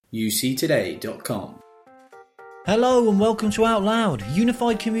uctoday.com. Hello and welcome to Out Loud.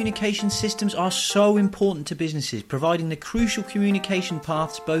 Unified communication systems are so important to businesses, providing the crucial communication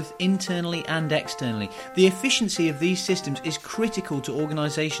paths both internally and externally. The efficiency of these systems is critical to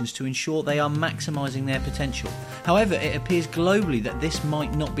organisations to ensure they are maximising their potential. However, it appears globally that this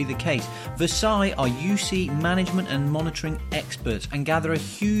might not be the case. Versailles are UC management and monitoring experts and gather a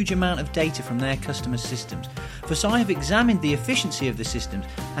huge amount of data from their customer systems. Versailles have examined the efficiency of the systems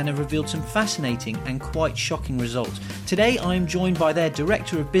and have revealed some fascinating and quite shocking results. Today I am joined by their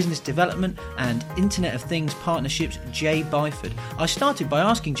Director of Business Development and Internet of Things Partnerships, Jay Byford. I started by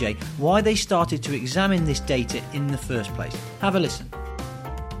asking Jay why they started to examine this data in the first place. Have a listen.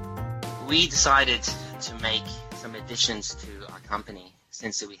 We decided to make some additions to our company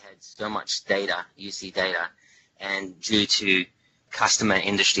since we had so much data, UC data, and due to customer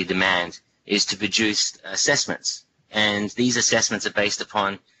industry demand is to produce assessments. And these assessments are based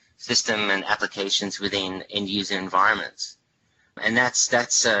upon system and applications within end-user environments. And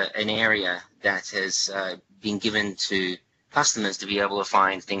that's an area that has been given to customers to be able to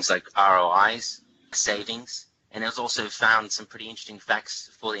find things like ROIs, savings, and has also found some pretty interesting facts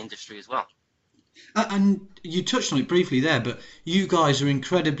for the industry as well. And you touched on it briefly there, but you guys are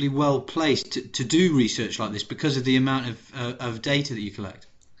incredibly well placed to do research like this because of the amount of data that you collect.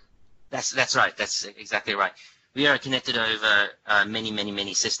 That's right. That's exactly right. We are connected over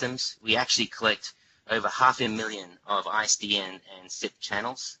many systems. We actually collect over 500,000 of ISDN and SIP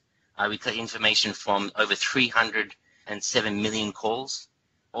channels. We collect information from over 307 million calls,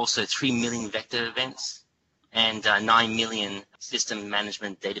 also 3 million vector events, and 9 million system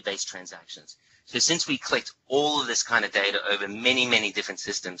management database transactions. So since we collect all of this kind of data over many different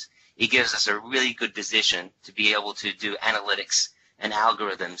systems, it gives us a really good position to be able to do analytics and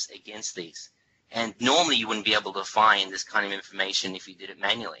algorithms against these. And normally you wouldn't be able to find this kind of information if you did it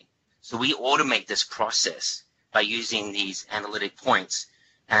manually. So we automate this process by using these analytic points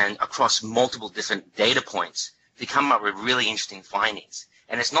and across multiple different data points to come up with really interesting findings.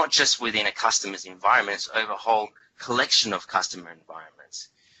 And it's not just within a customer's environment, it's over a whole collection of customer environments.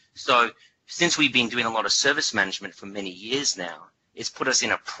 So since we've been doing a lot of service management for many years now, it's put us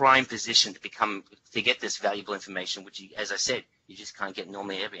in a prime position to get this valuable information, which, as I said, you just can't get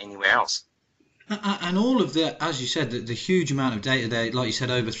normally anywhere else. And all of the, as you said, the huge amount of data there, like you said,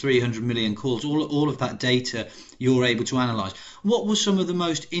 over 300 million calls, all of that data you're able to analyse. What were some of the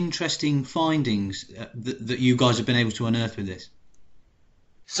most interesting findings that you guys have been able to unearth with this?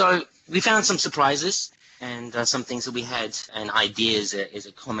 So we found some surprises and some things that we had and ideas is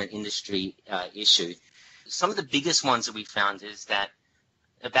a common industry issue. Some of the biggest ones that we found is that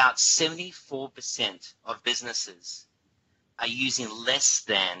about 74% of businesses are using less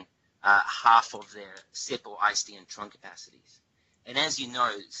than half of their SIP or ISDN trunk capacities. And as you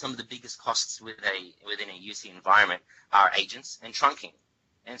know, some of the biggest costs within a UC environment are agents and trunking.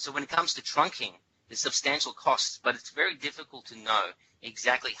 And so when it comes to trunking, there's substantial costs, but it's very difficult to know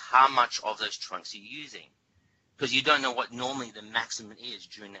exactly how much of those trunks you're using because you don't know what normally the maximum is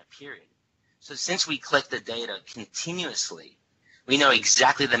during that period. So since we collect the data continuously, we know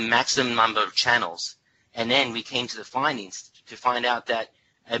exactly the maximum number of channels. And then we came to the findings to find out that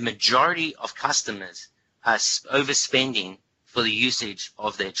a majority of customers are overspending for the usage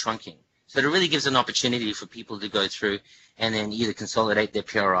of their trunking. So it really gives an opportunity for people to go through and then either consolidate their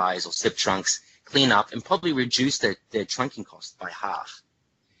PRIs or SIP trunks, clean up, and probably reduce their trunking cost by half.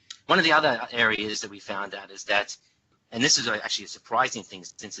 One of the other areas that we found out is that, and this is actually a surprising thing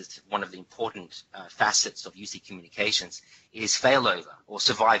since it's one of the important facets of UC communications, is failover or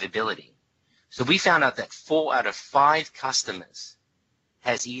survivability. So we found out that 4 out of 5 customers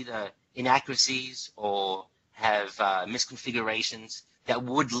has either inaccuracies or have misconfigurations that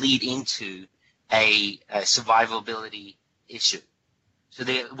would lead into a survivability issue. So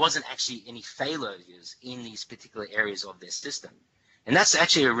there wasn't actually any failovers in these particular areas of their system. And that's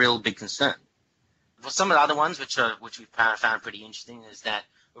actually a real big concern. For some of the other ones, which we found pretty interesting, is that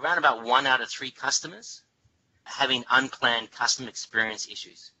around about 1 out of 3 customers are having unplanned customer experience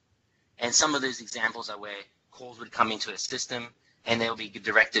issues. And some of those examples are where calls would come into a system and they'll be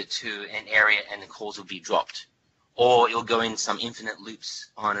directed to an area and the calls will be dropped. Or you'll go in some infinite loops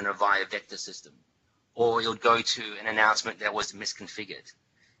on an Avaya vector system. Or you'll go to an announcement that was misconfigured.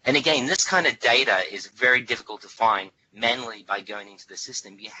 And again, this kind of data is very difficult to find manually by going into the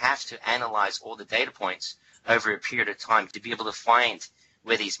system. You have to analyze all the data points over a period of time to be able to find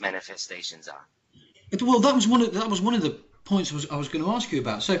where these manifestations are. Well, that was one of the points I was going to ask you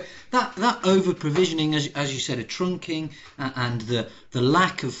about. So that over provisioning, as you said, a trunking and the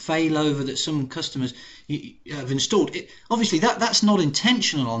lack of failover that some customers have installed. Obviously, that's not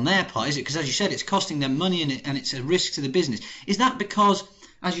intentional on their part, is it? Because as you said, it's costing them money and it's a risk to the business. Is that because,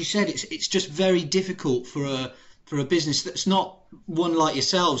 as you said, it's just very difficult for a business that's not one like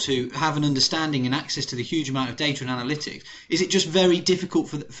yourselves who have an understanding and access to the huge amount of data and analytics? Is it just very difficult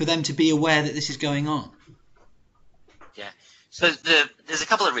for them to be aware that this is going on? Yeah. So there's a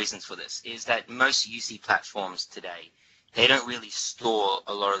couple of reasons for this. Is that most UC platforms today, they don't really store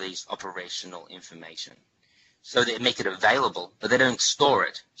a lot of these operational information. So they make it available, but they don't store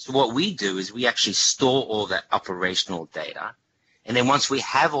it. So what we do is we actually store all that operational data. And then once we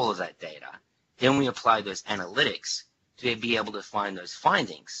have all of that data, then we apply those analytics to be able to find those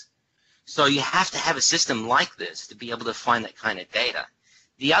findings. So you have to have a system like this to be able to find that kind of data.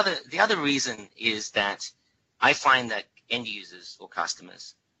 The other reason is that I find that end users or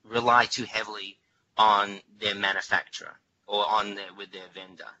customers rely too heavily on their manufacturer or with their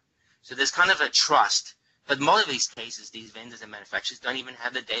vendor. So there's kind of a trust, but in most of these cases, these vendors and manufacturers don't even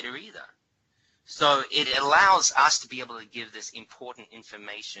have the data either. So it allows us to be able to give this important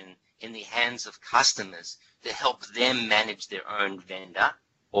information in the hands of customers to help them manage their own vendor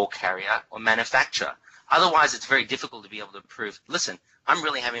or carrier or manufacturer. Otherwise, it's very difficult to be able to prove, listen, I'm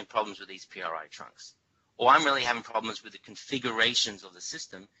really having problems with these PRI trunks, or I'm really having problems with the configurations of the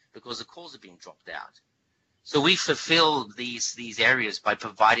system because the calls are being dropped out. So we fulfill these areas by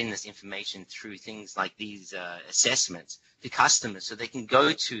providing this information through things like these assessments to customers so they can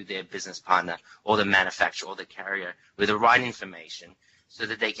go to their business partner or the manufacturer or the carrier with the right information so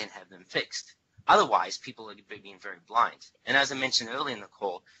that they can have them fixed. Otherwise, people are being very blind. And as I mentioned earlier in the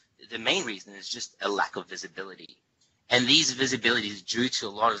call, the main reason is just a lack of visibility. And these visibilities due to a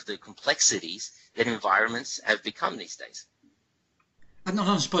lot of the complexities that environments have become these days. And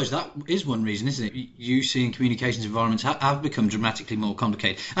I suppose that is one reason, isn't it? UC and communications environments have become dramatically more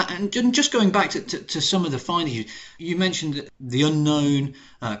complicated. And just going back to some of the findings, you mentioned the unknown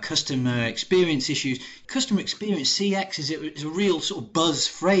customer experience issues. Customer experience, CX, is a real sort of buzz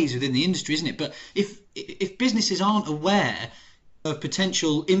phrase within the industry, isn't it? But if businesses aren't aware of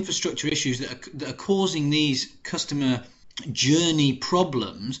potential infrastructure issues that are causing these customer journey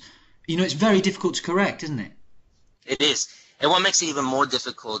problems, it's very difficult to correct, isn't it? It is. And what makes it even more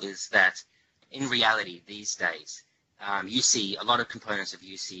difficult is that in reality these days, UC, a lot of components of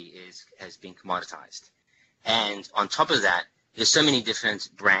UC has been commoditized. And on top of that, there's so many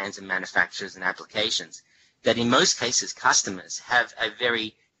different brands and manufacturers and applications that in most cases, customers have a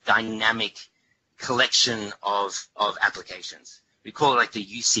very dynamic collection of applications. We call it like the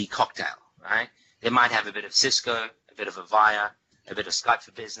UC cocktail, right? They might have a bit of Cisco, a bit of Avaya, a bit of Skype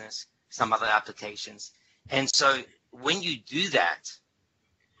for Business, some other applications. And so when you do that,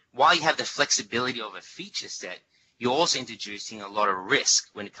 while you have the flexibility of a feature set, you're also introducing a lot of risk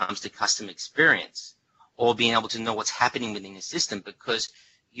when it comes to customer experience or being able to know what's happening within the system because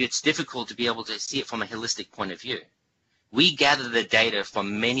it's difficult to be able to see it from a holistic point of view. We gather the data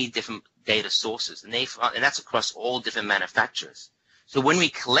from many different data sources, and that's across all different manufacturers. So when we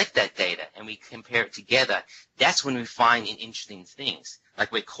collect that data and we compare it together, that's when we find interesting things,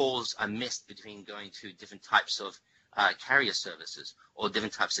 like where calls are missed between going to different types of carrier services or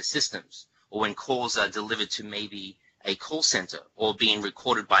different types of systems, or when calls are delivered to maybe a call center or being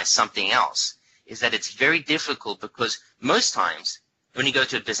recorded by something else, is that it's very difficult because most times when you go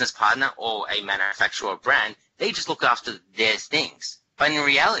to a business partner or a manufacturer or brand, they just look after their things. But in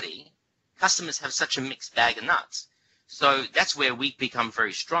reality, customers have such a mixed bag of nuts. So that's where we become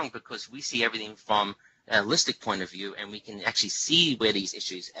very strong because we see everything from a holistic point of view and we can actually see where these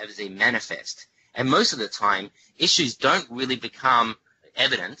issues as they manifest. And most of the time, issues don't really become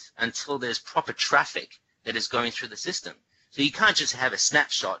evident until there's proper traffic that is going through the system. So you can't just have a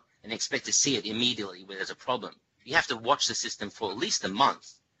snapshot and expect to see it immediately where there's a problem. You have to watch the system for at least a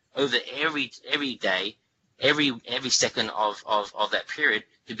month over every day, every second of that period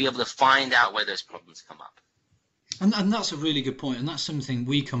to be able to find out where those problems come up. And that's a really good point, and that's something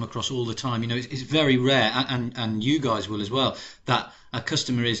we come across all the time. It's very rare, and you guys will as well, that a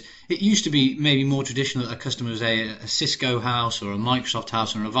customer is. It used to be maybe more traditional that a customer was a Cisco house or a Microsoft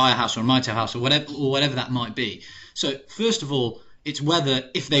house or a Avaya house or a Mitel house or whatever that might be. So first of all, it's whether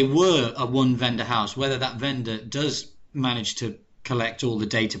if they were a one vendor house, whether that vendor does manage to collect all the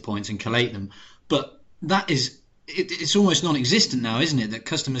data points and collate them. But that is. It's almost non-existent now, isn't it? That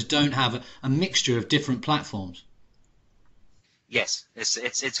customers don't have a mixture of different platforms. Yes,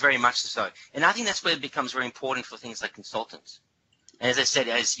 it's very much so. And I think that's where it becomes very important for things like consultants. And as I said,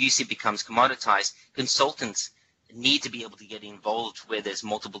 as UC becomes commoditized, consultants need to be able to get involved where there's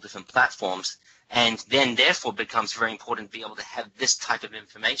multiple different platforms, and then therefore becomes very important to be able to have this type of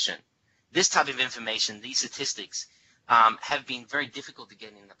information. This type of information, these statistics, have been very difficult to get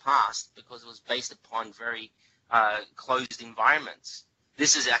in the past because it was based upon very closed environments.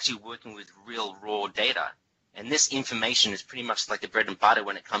 This is actually working with real raw data, and this information is pretty much like the bread and butter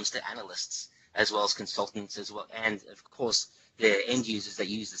when it comes to analysts as well as consultants as well, and of course the end users that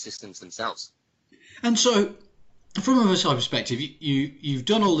use the systems themselves. And so, from a Versailles perspective, you've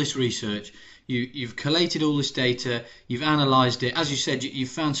done all this research, you've collated all this data, you've analysed it. As you said, you've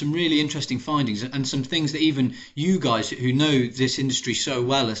found some really interesting findings and some things that even you guys who know this industry so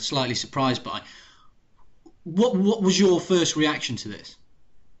well are slightly surprised by. What was your first reaction to this?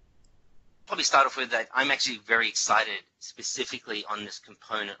 Probably start off with that I'm actually very excited specifically on this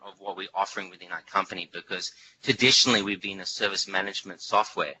component of what we're offering within our company, because traditionally we've been a service management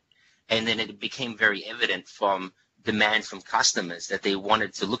software, and then it became very evident from demand from customers that they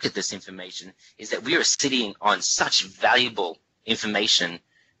wanted to look at this information, is that we are sitting on such valuable information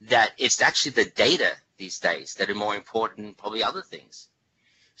that it's actually the data these days that are more important than probably other things.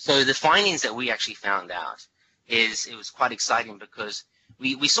 So the findings that we actually found out is it was quite exciting, because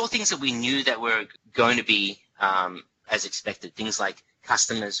we saw things that we knew that were going to be as expected. Things like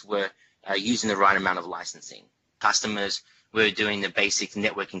customers were using the right amount of licensing. Customers were doing the basic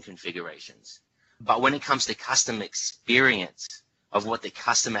networking configurations. But when it comes to customer experience of what the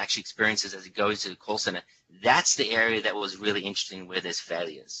customer actually experiences as it goes to the call center, that's the area that was really interesting where there's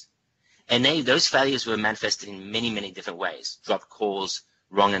failures. And those failures were manifested in many, many different ways. Dropped calls,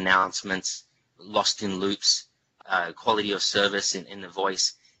 wrong announcements, lost in loops, quality of service in the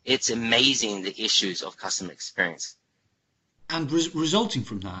voice. It's amazing the issues of customer experience. And resulting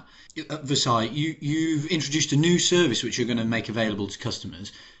from that, at Versailles, you've introduced a new service which you're going to make available to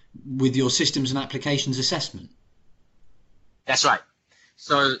customers with your systems and applications assessment. That's right.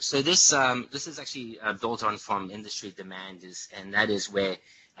 So this is actually built on from industry demand, and that is where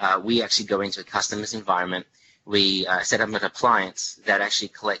we actually go into a customer's environment. We set up an appliance that actually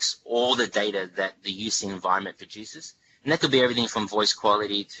collects all the data that the UC environment produces. And that could be everything from voice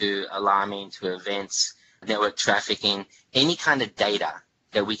quality to alarming to events, network trafficking, any kind of data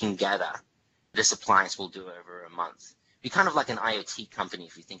that we can gather, this appliance will do over a month. We're kind of like an IoT company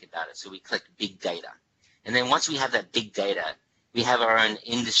if you think about it. So we collect big data. And then once we have that big data, we have our own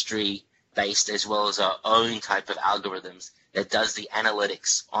industry-based as well as our own type of algorithms that does the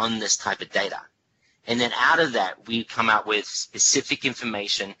analytics on this type of data. And then out of that, we come out with specific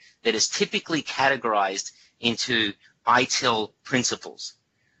information that is typically categorized into ITIL principles.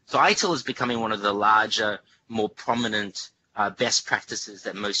 So ITIL is becoming one of the larger, more prominent best practices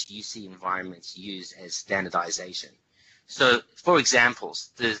that most UC environments use as standardization. So, for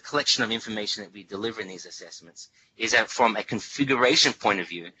examples, the collection of information that we deliver in these assessments is that from a configuration point of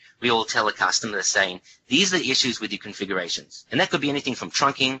view, we will tell a customer saying, these are the issues with your configurations. And that could be anything from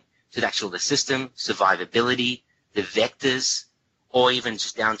trunking to the system, survivability, the vectors, or even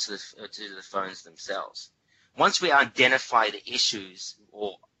just down to the phones themselves. Once we identify the issues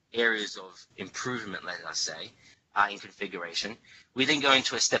or areas of improvement, let us say, in configuration, we then go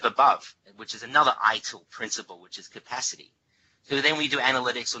into a step above, which is another ITIL principle, which is capacity. So then we do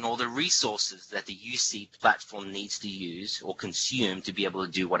analytics on all the resources that the UC platform needs to use or consume to be able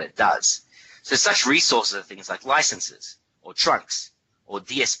to do what it does. So such resources are things like licenses or trunks or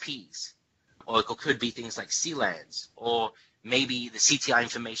DSPs, or it could be things like CLANs, or maybe the CTI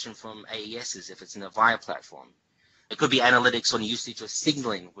information from AESs if it's in a VIA platform. It could be analytics on usage of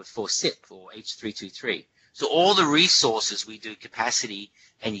signaling for SIP or H323. So all the resources we do capacity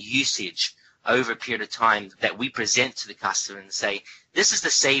and usage over a period of time that we present to the customer and say, this is the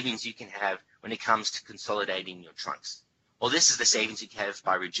savings you can have when it comes to consolidating your trunks. Or this is the savings you can have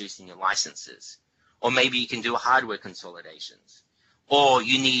by reducing your licenses. Or maybe you can do hardware consolidations. Or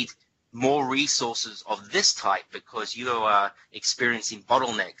you need more resources of this type because you are experiencing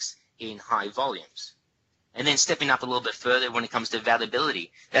bottlenecks in high volumes. And then stepping up a little bit further when it comes to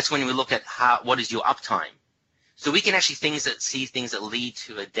availability, that's when we look at what is your uptime. So we can actually see things that lead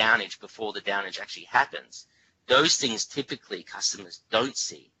to a downage before the downage actually happens. Those things typically customers don't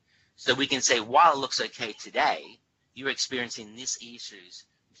see. So we can say, while it looks okay today, you're experiencing these issues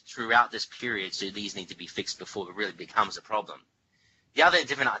throughout this period, so these need to be fixed before it really becomes a problem. The other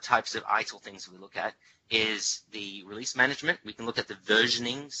different types of ITIL things we look at is the release management. We can look at the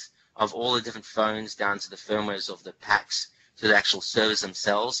versionings of all the different phones down to the firmwares of the packs to the actual servers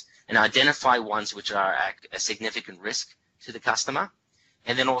themselves, and identify ones which are at a significant risk to the customer.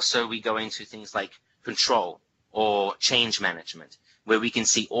 And then also we go into things like control or change management. where we can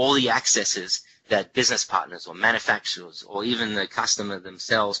see all the accesses that business partners or manufacturers or even the customer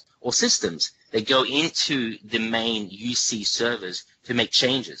themselves or systems that go into the main UC servers to make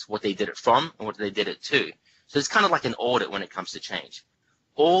changes, what they did it from and what they did it to. So it's kind of like an audit when it comes to change.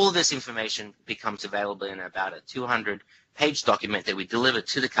 All this information becomes available in about a 200-page document that we deliver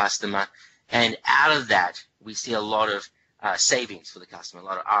to the customer, and out of that, we see a lot of savings for the customer, a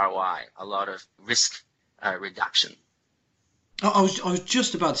lot of ROI, a lot of risk reduction. I was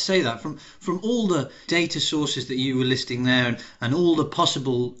just about to say that from all the data sources that you were listing there and all the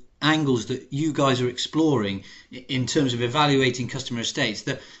possible angles that you guys are exploring in terms of evaluating customer estates,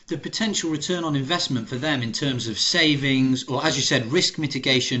 the potential return on investment for them in terms of savings or, as you said, risk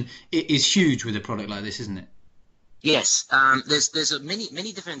mitigation is huge with a product like this, isn't it? Yes, there's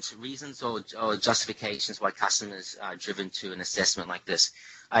many different reasons or justifications why customers are driven to an assessment like this.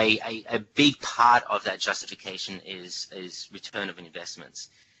 A big part of that justification is return of investments,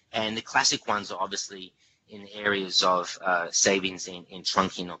 and the classic ones are obviously in areas of savings in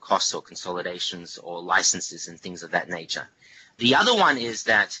trunking or costs or consolidations or licenses and things of that nature. The other one is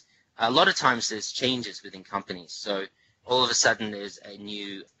that a lot of times there's changes within companies. So all of a sudden there's a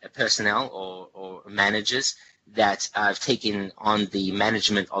new personnel or managers that have taken on the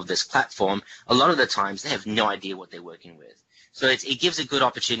management of this platform. A lot of the times they have no idea what they're working with. So it gives a good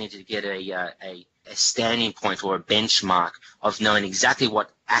opportunity to get a standing point or a benchmark of knowing exactly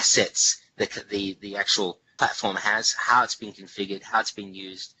what assets the actual platform has, how it's been configured, how it's been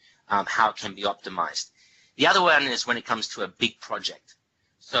used, how it can be optimized. The other one is when it comes to a big project.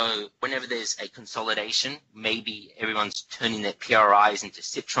 So whenever there's a consolidation, maybe everyone's turning their PRIs into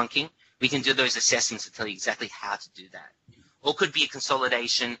SIP trunking, we can do those assessments to tell you exactly how to do that. Or it could be a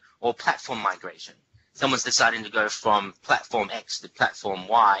consolidation or platform migration. Someone's deciding to go from platform X to platform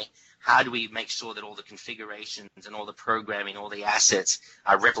Y. How do we make sure that all the configurations and all the programming, all the assets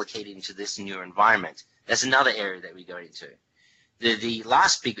are replicated into this new environment? That's another area that we go into. The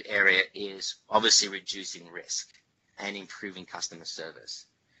last big area is obviously reducing risk and improving customer service.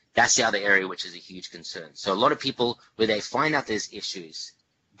 That's the other area which is a huge concern. So a lot of people, where they find out there's issues,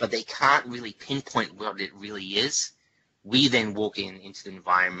 but they can't really pinpoint what it really is, we then walk into the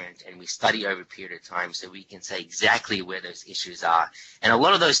environment and we study over a period of time so we can say exactly where those issues are. And a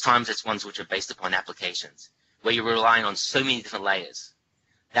lot of those times it's ones which are based upon applications, where you're relying on so many different layers.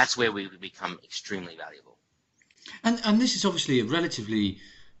 That's where we become extremely valuable. And this is obviously a relatively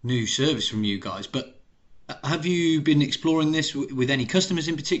new service from you guys, but have you been exploring this with any customers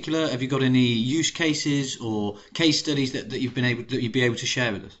in particular? Have you got any use cases or case studies that you'd be able to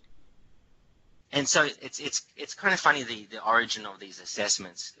share with us? And so it's kind of funny, the origin of these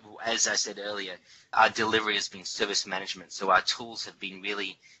assessments. As I said earlier, our delivery has been service management. So our tools have been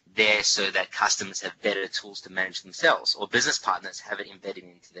really there so that customers have better tools to manage themselves, or business partners have it embedded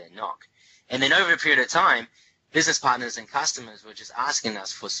into their NOC. And then over a period of time, business partners and customers were just asking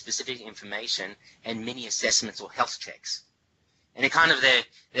us for specific information and mini assessments or health checks. And it kind of the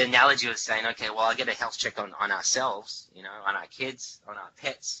analogy was saying, okay, well, I'll get a health check on ourselves, on our kids, on our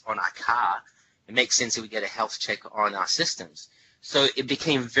pets, on our car. It makes sense that we get a health check on our systems. So it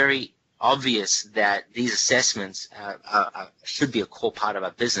became very obvious that these assessments should be a core part of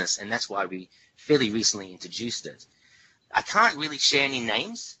our business, and that's why we fairly recently introduced it. I can't really share any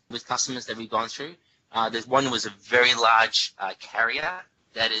names with customers that we've gone through. There's one was a very large carrier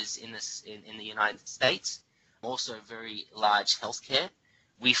that is in the United States, also very large healthcare.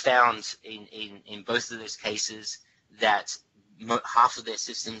 We found in both of those cases that half of their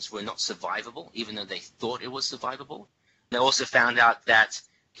systems were not survivable, even though they thought it was survivable. They also found out that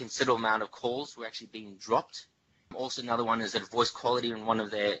considerable amount of calls were actually being dropped. Also, another one is that voice quality in one of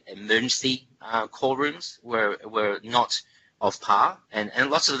their emergency call rooms were not of par, and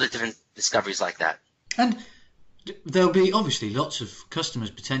lots of the different discoveries like that. And there'll be obviously lots of customers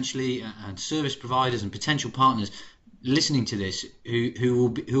potentially and service providers and potential partners listening to this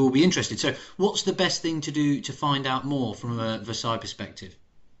who will be interested. So what's the best thing to do to find out more from a Visai perspective?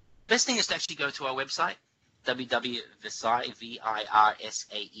 Best thing is to actually go to our website,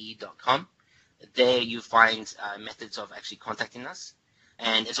 www.visai.com. There you find methods of actually contacting us,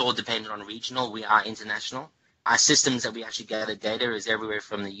 and it's all dependent on regional. We are international. Our systems that we actually gather data is everywhere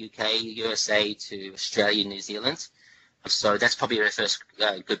from the UK, USA to Australia, New Zealand. So that's probably our first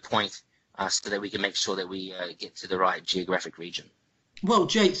good point, so that we can make sure that we get to the right geographic region. Well,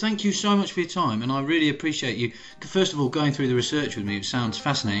 Jake, thank you so much for your time, and I really appreciate you, first of all, going through the research with me. It sounds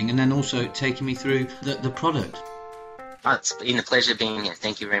fascinating, and then also taking me through the product. It's been a pleasure being here.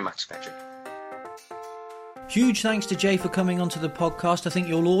 Thank you very much, Patrick. Huge thanks to Jay for coming onto the podcast. I think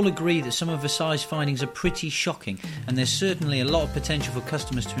you'll all agree that some of Versailles' findings are pretty shocking, and there's certainly a lot of potential for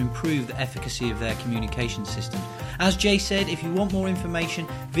customers to improve the efficacy of their communication systems. As Jay said, if you want more information,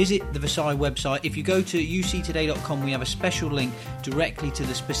 visit the Versailles website. If you go to uctoday.com, we have a special link directly to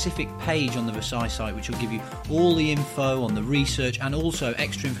the specific page on the Versailles site, which will give you all the info on the research and also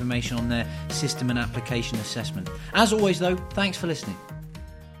extra information on their system and application assessment. As always, though, thanks for listening.